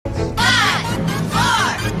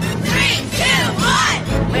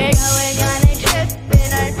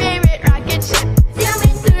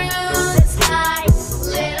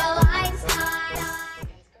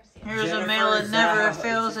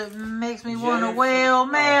open a whale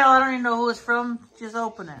mail. I don't even know who it's from. Just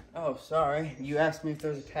open it. Oh, sorry. You asked me if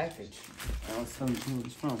there was a package. I was telling you who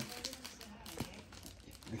it's from.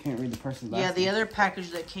 I can't read the person's last name. The other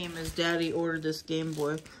package that came is Daddy ordered this Game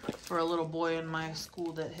Boy for a little boy in my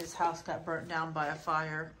school that his house got burnt down by a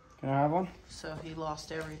fire. Can I have one? So he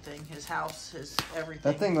lost everything. His house, his everything.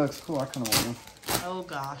 That thing looks cool. I kind of want one. Oh,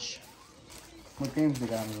 gosh. What games they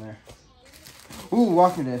got in there? Ooh,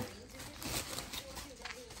 Walking Dead.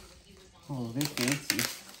 Oh, they're fancy.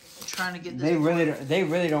 I'm trying to get this. They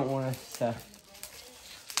really don't want us to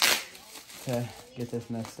get this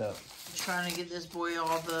messed up. I'm trying to get this boy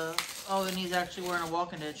all the... Oh, and he's actually wearing a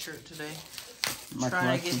Walking Dead shirt today.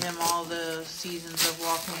 Trying to get him all the seasons of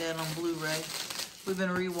Walking Dead on Blu-ray. We've been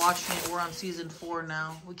rewatching it. We're on season 4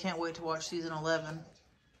 now. We can't wait to watch season 11.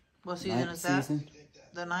 What season is that?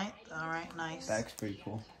 The 9th? Alright, nice. That's pretty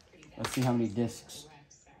cool. Let's see how many discs.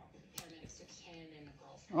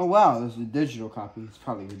 Oh wow, there's a digital copy. It's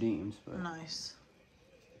probably redeemed. But... Nice.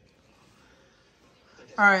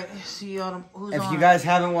 Alright, see y'all. If you guys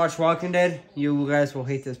haven't watched Walking Dead, you guys will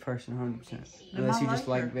hate this person 100%. Unless you just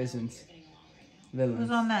like villains.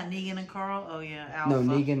 Who's on that? Negan and Carl? Oh yeah, Alpha.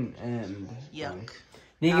 No, Negan and... Yuck.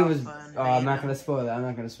 Negan was... Oh, I'm not going to spoil it. I'm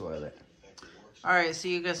not going to spoil it. Alright,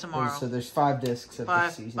 see you guys tomorrow. So there's 5 discs of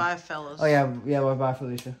this season. 5 fellas. Oh yeah, well, bye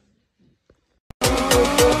Felicia.